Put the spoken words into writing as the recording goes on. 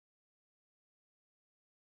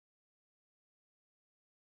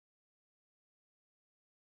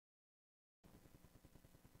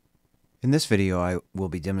In this video, I will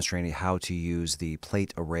be demonstrating how to use the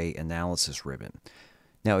plate array analysis ribbon.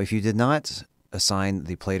 Now, if you did not assign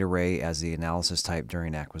the plate array as the analysis type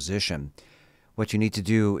during acquisition, what you need to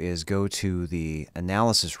do is go to the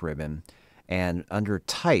analysis ribbon and under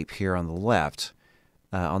type here on the left,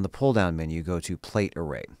 on the pull-down menu, go to plate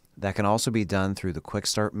array. That can also be done through the quick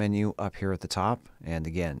start menu up here at the top. And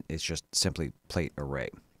again, it's just simply plate array.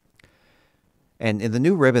 And in the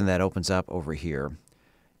new ribbon that opens up over here,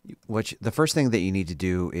 the first thing that you need to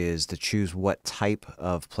do is to choose what type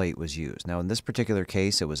of plate was used. Now, in this particular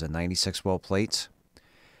case, it was a 96 well plate.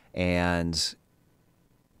 And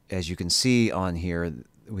as you can see on here,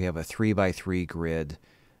 we have a 3x3 grid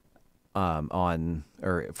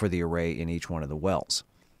for the array in each one of the wells.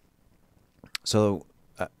 So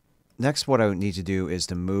next, what I would need to do is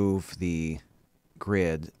to move the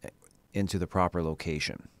grid into the proper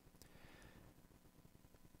location.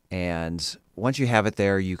 And once you have it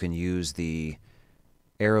there, you can use the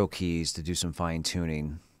arrow keys to do some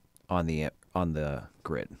fine-tuning on the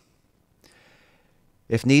grid.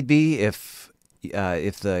 If need be, if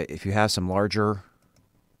you have some larger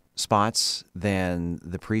spots than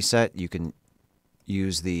the preset, you can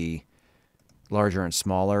use the larger and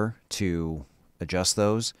smaller to adjust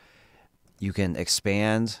those. You can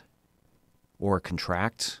expand or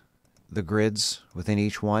contract the grids within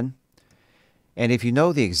each one. And if you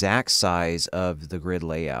know the exact size of the grid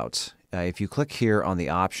layout, if you click here on the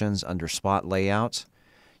options under spot layout,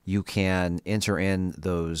 you can enter in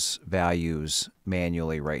those values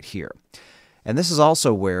manually right here. And this is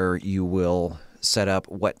also where you will set up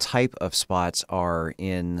what type of spots are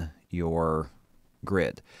in your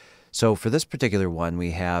grid. So for this particular one,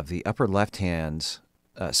 we have the upper left-hand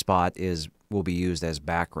spot will be used as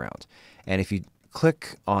background. And if you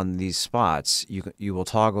click on these spots, you will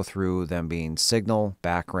toggle through them being signal,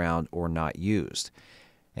 background, or not used.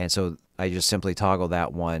 And so I just simply toggle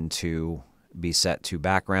that one to be set to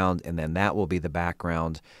background, and then that will be the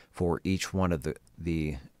background for each one of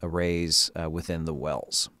the arrays within the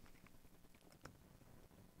wells.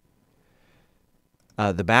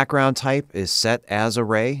 The background type is set as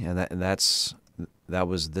array, and that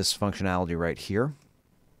was this functionality right here.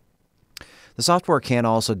 The software can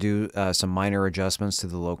also do some minor adjustments to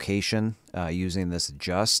the location using this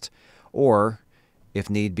adjust, or if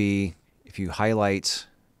need be, if you highlight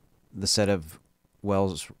the set of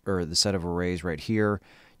wells or the set of arrays right here,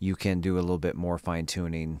 you can do a little bit more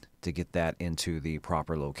fine-tuning to get that into the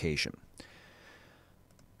proper location.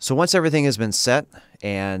 So once everything has been set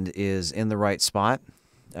and is in the right spot,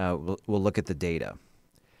 we'll look at the data.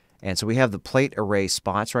 And so we have the plate array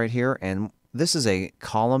spots right here, and this is a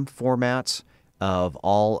column format of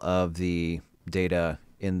all of the data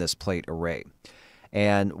in this plate array.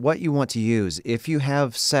 And what you want to use, if you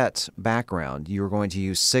have set background, you're going to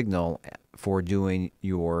use signal for doing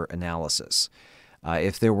your analysis.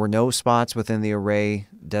 If there were no spots within the array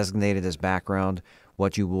designated as background,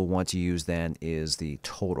 what you will want to use then is the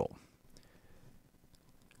total.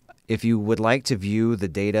 If you would like to view the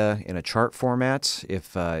data in a chart format,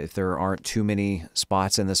 if there aren't too many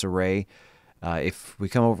spots in this array, if we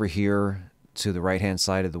come over here to the right-hand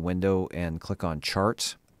side of the window and click on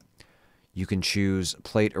Chart, you can choose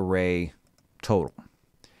Plate Array Total.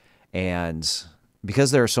 And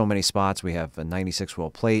because there are so many spots, we have a 96 well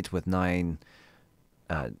plate with nine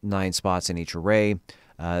spots in each array.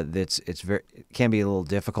 It can be a little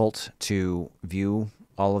difficult to view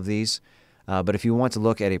all of these. But if you want to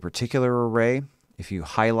look at a particular array, if you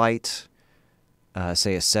highlight,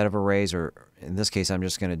 say, a set of arrays, or in this case, I'm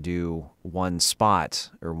just going to do one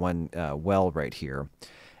spot or one well right here,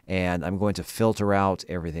 and I'm going to filter out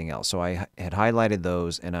everything else. So I had highlighted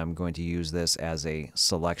those, and I'm going to use this as a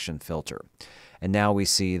selection filter. And now we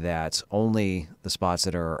see that only the spots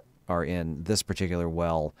that are in this particular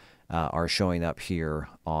well are showing up here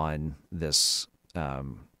on this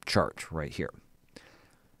chart right here.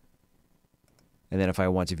 And then if I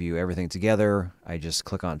want to view everything together, I just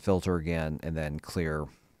click on Filter again and then clear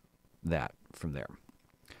that from there.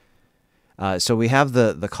 So we have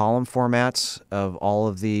the column formats of all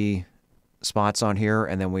of the spots on here,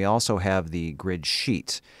 and then we also have the grid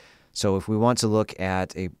sheet. So if we want to look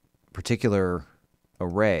at a particular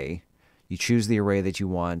array, you choose the array that you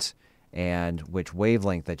want and which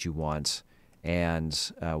wavelength that you want,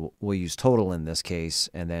 and we'll use total in this case,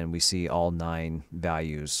 and then we see all 9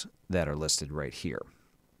 values that are listed right here.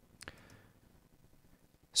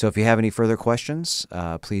 So if you have any further questions,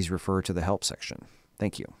 please refer to the help section.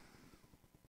 Thank you.